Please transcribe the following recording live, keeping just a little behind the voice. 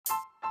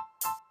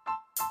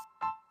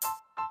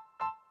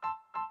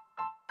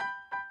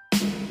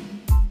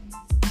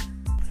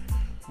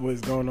What's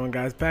going on,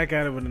 guys? Back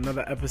at it with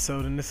another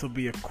episode, and this will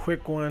be a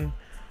quick one.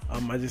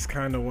 I just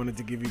kind of wanted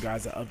to give you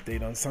guys an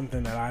update on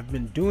something that I've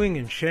been doing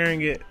and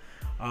sharing it.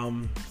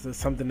 So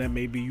something that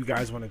maybe you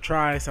guys want to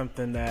try,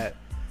 something that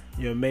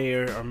may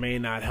or may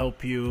not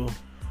help you.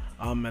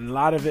 And a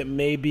lot of it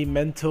may be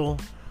mental,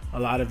 a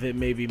lot of it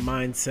may be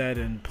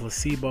mindset and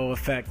placebo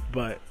effect,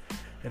 but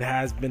it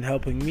has been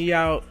helping me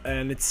out,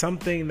 and it's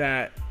something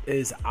that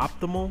is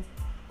optimal.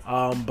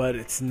 But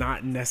it's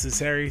not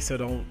necessary, so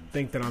don't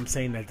think that I'm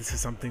saying that this is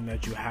something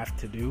that you have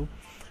to do.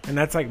 And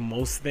that's like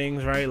most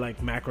things, right?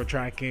 Like macro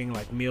tracking,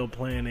 like meal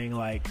planning,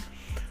 like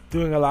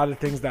doing a lot of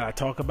things that I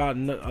talk about.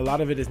 A lot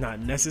of it is not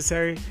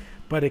necessary,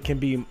 but it can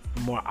be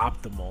more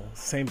optimal.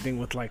 Same thing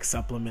with like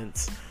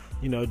supplements.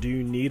 Do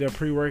you need a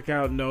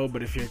pre-workout? No,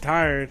 but if you're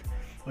tired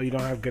or you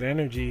don't have good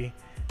energy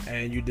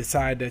and you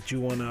decide that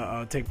you want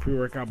to take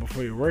pre-workout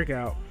before your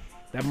workout,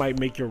 that might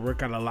make your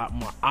workout a lot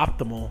more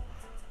optimal.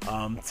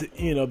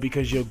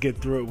 Because you'll get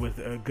through it with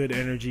a good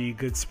energy,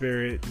 good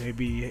spirit,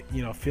 maybe,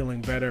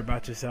 feeling better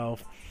about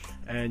yourself,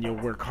 and you'll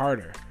work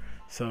harder.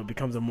 So it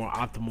becomes a more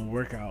optimal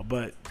workout.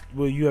 But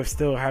will you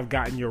have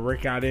gotten your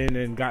workout in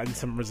and gotten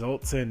some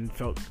results and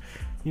felt,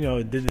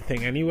 did the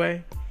thing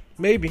anyway?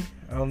 Maybe.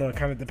 I don't know. It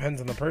kind of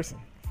depends on the person.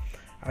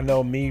 I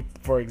know me,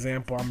 for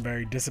example, I'm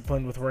very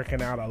disciplined with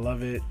working out. I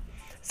love it.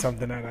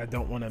 Something that I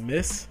don't want to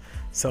miss.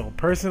 So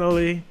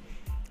personally,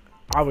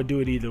 I would do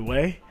it either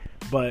way.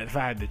 But if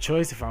I had the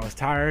choice, if I was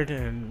tired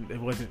and it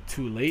wasn't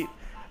too late,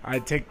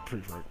 I'd take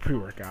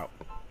pre-workout.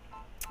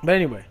 But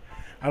anyway,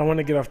 I don't want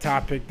to get off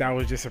topic. That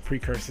was just a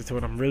precursor to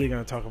what I'm really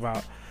going to talk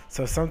about.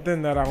 So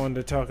something that I wanted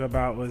to talk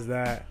about was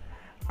that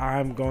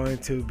I'm going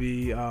to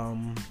be,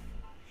 one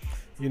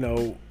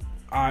thing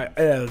I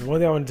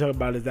want to talk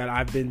about is that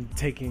I've been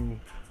taking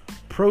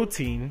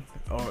protein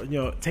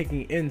or,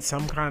 taking in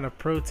some kind of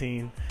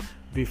protein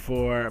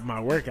before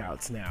my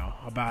workouts now,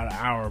 about an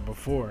hour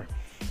before.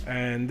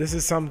 And this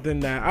is something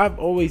that I've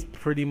always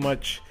pretty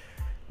much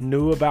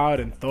knew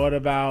about and thought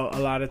about a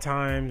lot of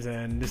times,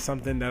 and it's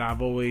something that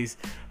I've always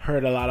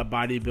heard a lot of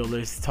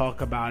bodybuilders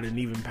talk about and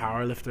even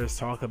powerlifters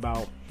talk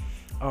about.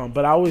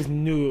 But I always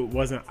knew it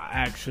wasn't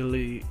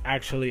actually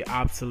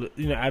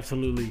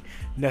absolutely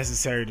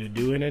necessary to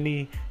do in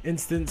any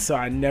instance, so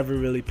I never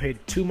really paid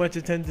too much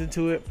attention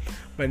to it.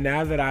 But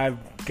now that I've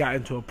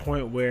gotten to a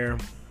point where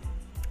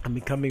I'm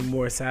becoming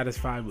more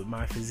satisfied with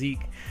my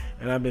physique,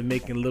 and I've been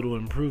making little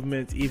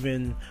improvements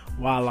even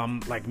while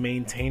I'm like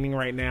maintaining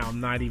right now. I'm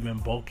not even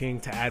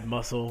bulking to add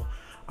muscle.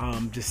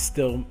 Just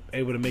still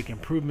able to make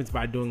improvements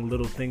by doing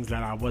little things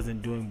that I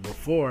wasn't doing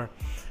before.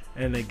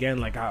 And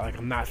again,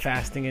 I'm not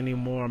fasting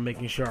anymore. I'm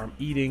making sure I'm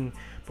eating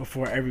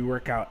before every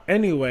workout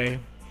anyway,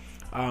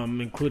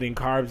 including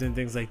carbs and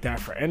things like that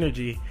for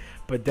energy,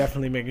 but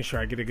definitely making sure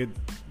I get a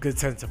good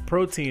sense of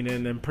protein.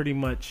 And then pretty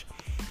much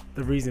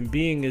the reason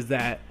being is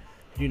that,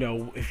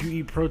 if you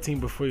eat protein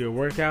before your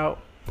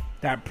workout,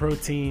 that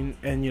protein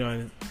and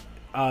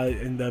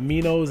and the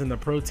aminos and the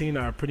protein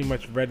are pretty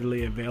much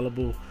readily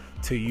available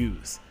to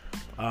use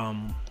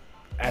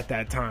at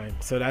that time.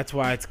 So that's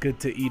why it's good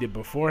to eat it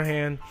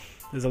beforehand.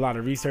 There's a lot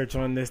of research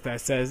on this that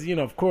says,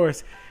 of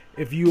course,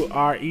 if you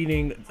are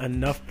eating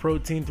enough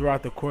protein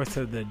throughout the course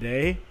of the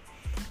day,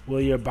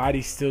 will your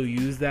body still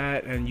use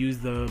that and use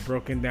the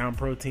broken down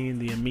protein,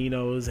 the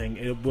aminos,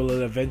 and will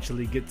it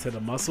eventually get to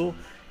the muscle?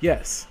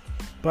 Yes.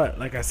 But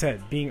like I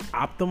said, being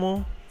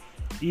optimal,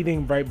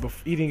 eating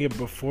it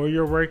before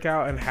your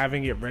workout and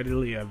having it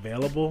readily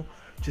available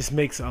just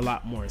makes a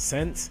lot more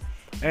sense.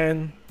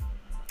 And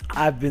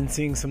I've been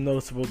seeing some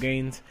noticeable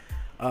gains.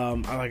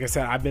 Like I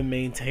said, I've been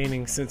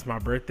maintaining since my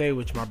birthday,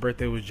 which my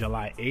birthday was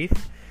July 8th,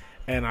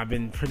 and I've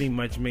been pretty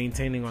much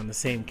maintaining on the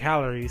same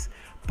calories.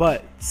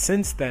 But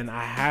since then,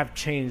 I have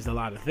changed a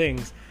lot of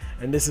things,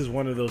 and this is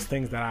one of those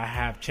things that I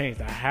have changed.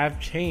 I have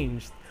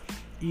changed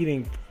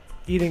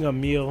eating a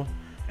meal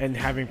and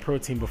having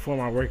protein before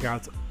my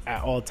workouts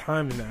at all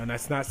times now, and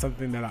that's not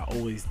something that I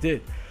always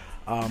did,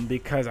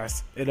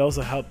 because it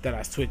also helped that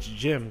I switched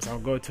gyms. I'll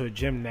go to a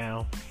gym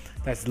now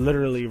that's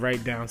literally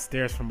right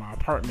downstairs from my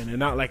apartment, and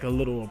not like a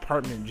little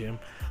apartment gym.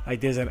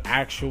 Like there's an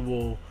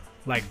actual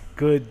like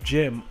good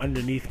gym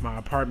underneath my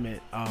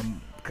apartment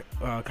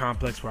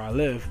complex where I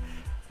live,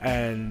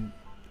 and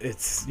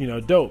it's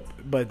dope.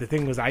 But the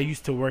thing was, I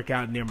used to work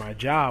out near my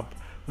job,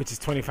 which is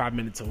 25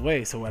 minutes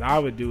away. So what I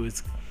would do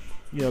is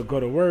go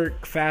to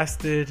work,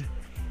 fasted.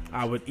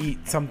 I would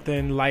eat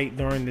something light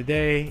during the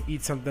day,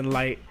 eat something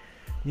light,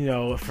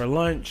 for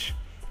lunch.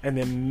 And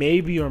then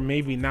maybe or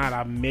maybe not,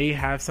 I may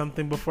have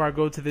something before I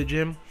go to the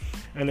gym.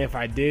 And if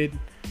I did,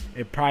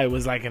 it probably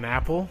was like an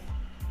apple.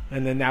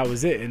 And then that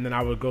was it. And then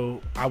I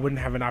wouldn't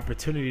have an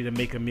opportunity to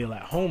make a meal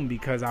at home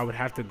because I would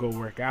have to go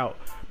work out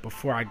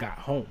before I got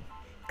home.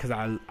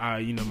 Because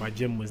my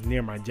gym was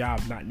near my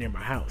job, not near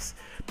my house.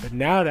 But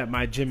now that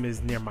my gym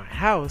is near my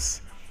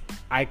house,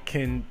 I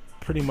can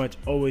pretty much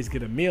always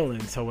get a meal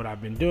in. So what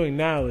I've been doing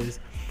now is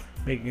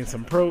making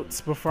some protein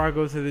before I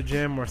go to the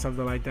gym or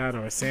something like that,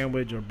 or a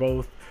sandwich or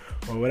both,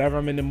 or whatever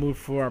I'm in the mood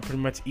for. I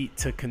pretty much eat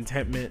to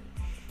contentment.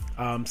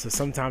 So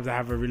sometimes I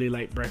have a really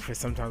light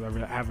breakfast, sometimes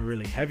I have a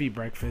really heavy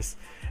breakfast,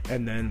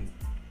 and then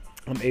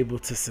I'm able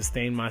to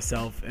sustain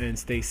myself and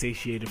stay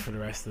satiated for the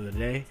rest of the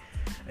day.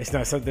 It's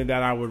not something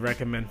that I would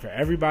recommend for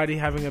everybody,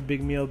 having a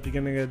big meal at the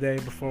beginning of the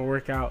day before a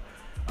workout,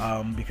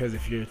 because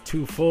if you're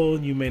too full,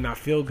 you may not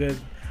feel good.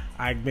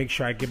 I make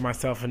sure I give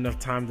myself enough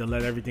time to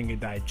let everything get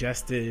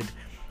digested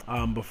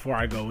before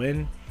I go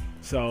in.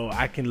 So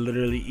I can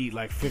literally eat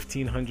like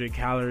 1,500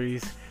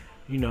 calories,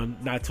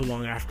 not too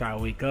long after I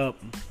wake up,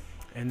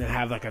 and then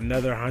have like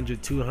another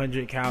 100,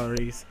 200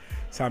 calories.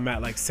 So I'm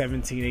at like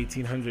 1,700,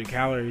 1,800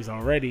 calories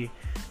already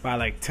by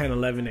like 10,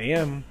 11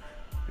 a.m.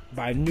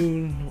 By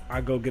noon,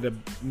 I go get a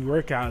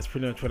workout. It's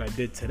pretty much what I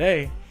did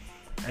today.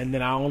 And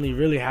then I only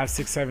really have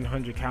 600,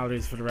 700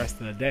 calories for the rest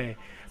of the day.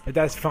 But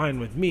that's fine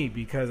with me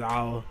because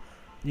I'll,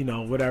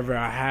 whatever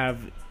I have,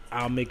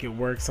 I'll make it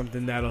work,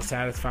 something that'll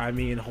satisfy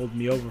me and hold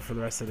me over for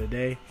the rest of the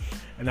day.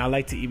 And I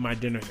like to eat my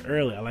dinners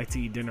early. I like to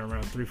eat dinner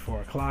around 3,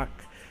 4 o'clock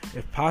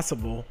if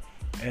possible.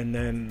 And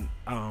then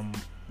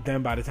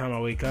by the time I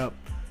wake up,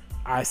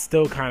 I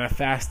still kind of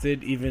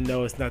fasted, even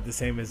though it's not the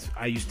same as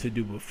I used to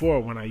do before,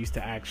 when I used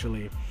to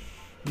actually,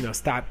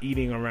 stop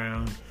eating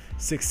around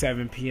 6,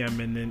 7 p.m.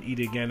 and then eat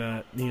again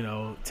at,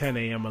 10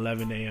 a.m.,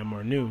 11 a.m.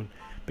 or noon,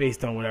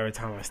 based on whatever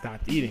time I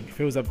stopped eating. If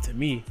it was up to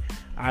me,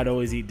 I'd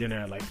always eat dinner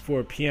at like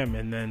 4 p.m.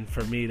 And then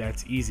for me,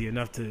 that's easy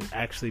enough to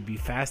actually be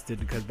fasted,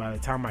 because by the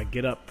time I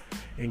get up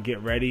and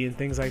get ready and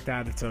things like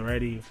that, it's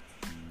already,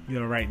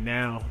 right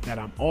now that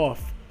I'm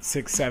off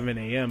 6, 7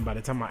 a.m. by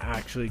the time I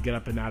actually get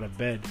up and out of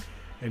bed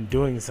and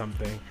doing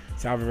something.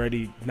 So I've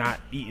already not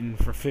eaten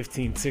for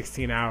 15,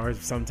 16 hours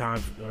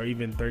sometimes, or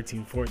even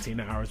 13, 14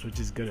 hours, which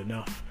is good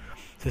enough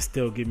to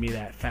still give me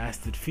that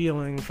fasted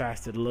feeling,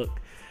 fasted look,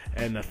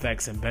 and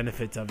effects and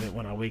benefits of it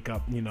when I wake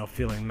up,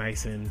 feeling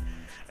nice and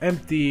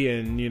empty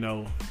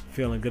and,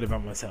 feeling good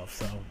about myself.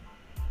 So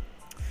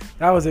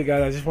that was it,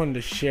 guys. I just wanted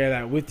to share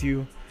that with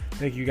you.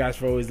 Thank you guys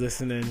for always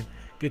listening.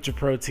 Get your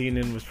protein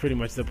in was pretty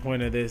much the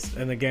point of this.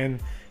 And again,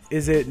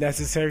 is it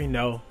necessary?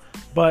 No.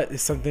 But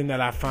it's something that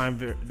I find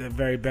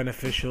very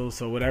beneficial.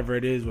 So whatever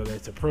it is, whether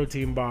it's a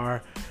protein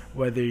bar,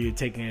 whether you're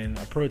taking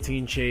a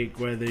protein shake,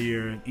 whether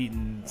you're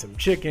eating some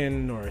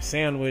chicken or a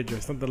sandwich or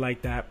something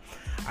like that,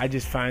 I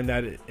just find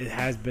that it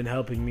has been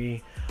helping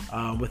me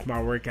with my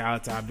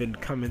workouts. I've been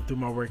coming through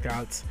my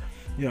workouts,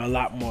 a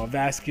lot more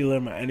vascular.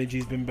 My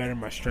energy's been better.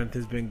 My strength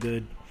has been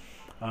good.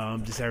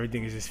 Just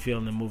everything is just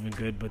feeling and moving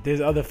good. But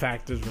there's other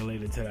factors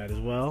related to that as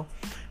well.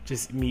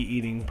 Just me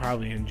eating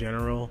probably in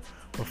general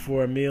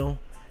before a meal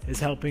is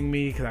helping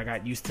me, because I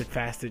got used to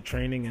fasted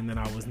training, and then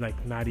I was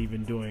like not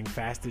even doing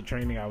fasted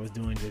training. I was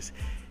doing just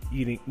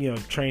eating,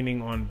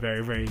 training on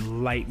very, very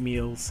light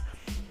meals,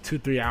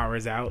 2-3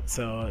 hours out.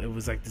 So it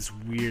was like this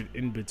weird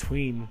in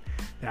between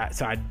that.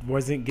 So I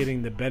wasn't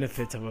getting the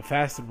benefits of a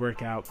fasted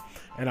workout,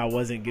 and I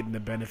wasn't getting the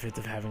benefits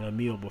of having a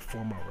meal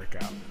before my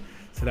workout.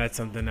 So that's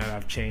something that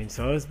I've changed.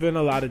 So it's been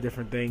a lot of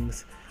different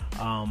things,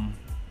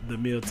 the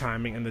meal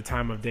timing and the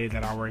time of day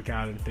that I work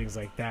out and things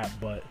like that.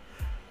 But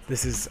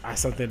this is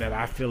something that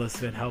I feel has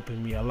been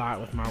helping me a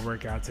lot with my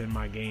workouts and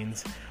my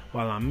gains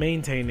while I'm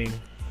maintaining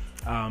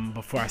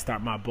before I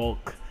start my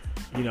bulk,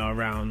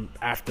 around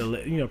after,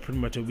 pretty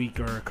much a week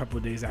or a couple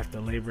of days after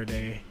Labor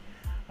Day.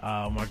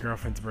 My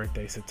girlfriend's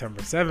birthday,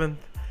 September 7th.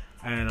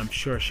 And I'm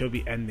sure she'll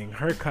be ending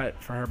her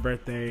cut for her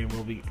birthday, and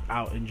we'll be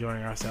out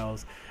enjoying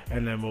ourselves.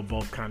 And then we'll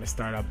both kind of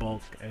start our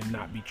bulk and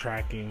not be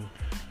tracking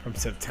from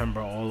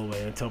September all the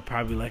way until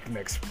probably like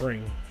next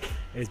spring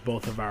is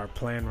both of our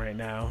plan right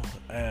now.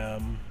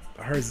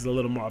 Hers is a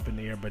little more up in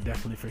the air, but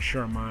definitely for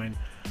sure mine,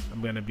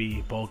 I'm going to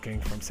be bulking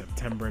from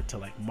September to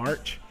like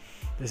March.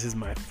 This is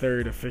my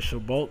 3rd official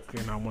bulk,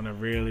 and I want to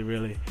really,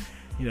 really,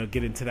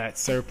 get into that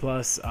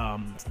surplus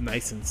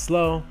nice and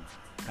slow.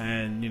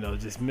 And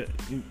just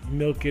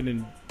milk it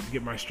and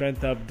get my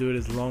strength up, do it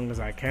as long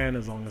as I can,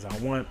 as long as I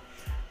want.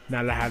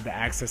 Now that I have the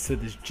access to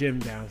this gym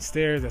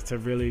downstairs, that's a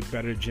really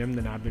better gym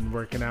than I've been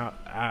working out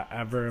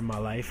ever in my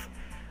life.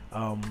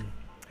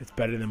 It's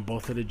better than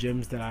both of the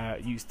gyms that I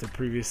used to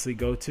previously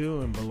go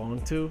to and belong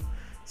to.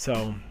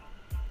 So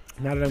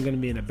now that I'm going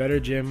to be in a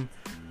better gym,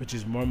 which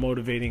is more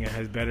motivating and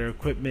has better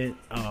equipment,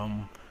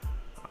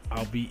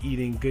 I'll be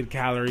eating good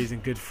calories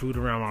and good food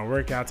around my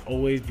workouts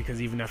always,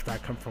 because even after I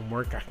come from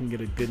work, I can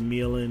get a good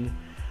meal in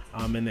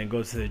and then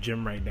go to the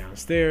gym right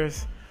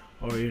downstairs.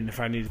 Or even if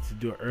I needed to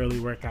do an early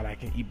workout, I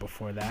can eat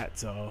before that.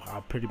 So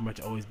I'll pretty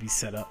much always be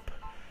set up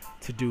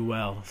to do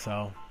well.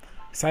 So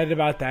excited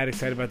about that,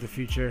 excited about the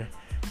future.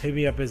 Hit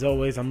me up as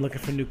always. I'm looking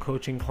for new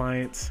coaching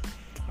clients.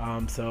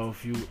 So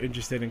if you're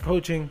interested in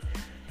coaching,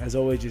 as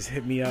always, just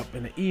hit me up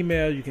in an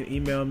email. You can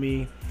email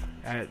me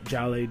at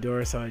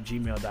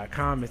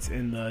jaledorso@gmail.com. It's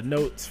in the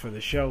notes for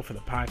the show, for the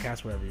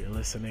podcast, wherever you're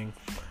listening.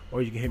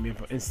 Or you can hit me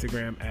up on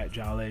Instagram at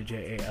Jalai,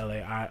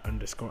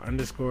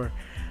 __,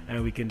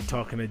 and we can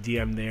talk in a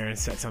DM there and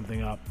set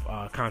something up,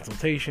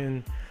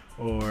 consultation,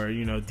 or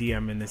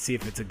DM and see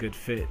if it's a good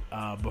fit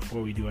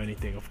before we do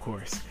anything, of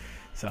course.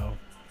 So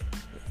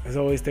as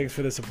always, thanks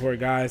for the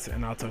support, guys,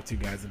 and I'll talk to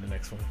you guys in the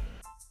next one.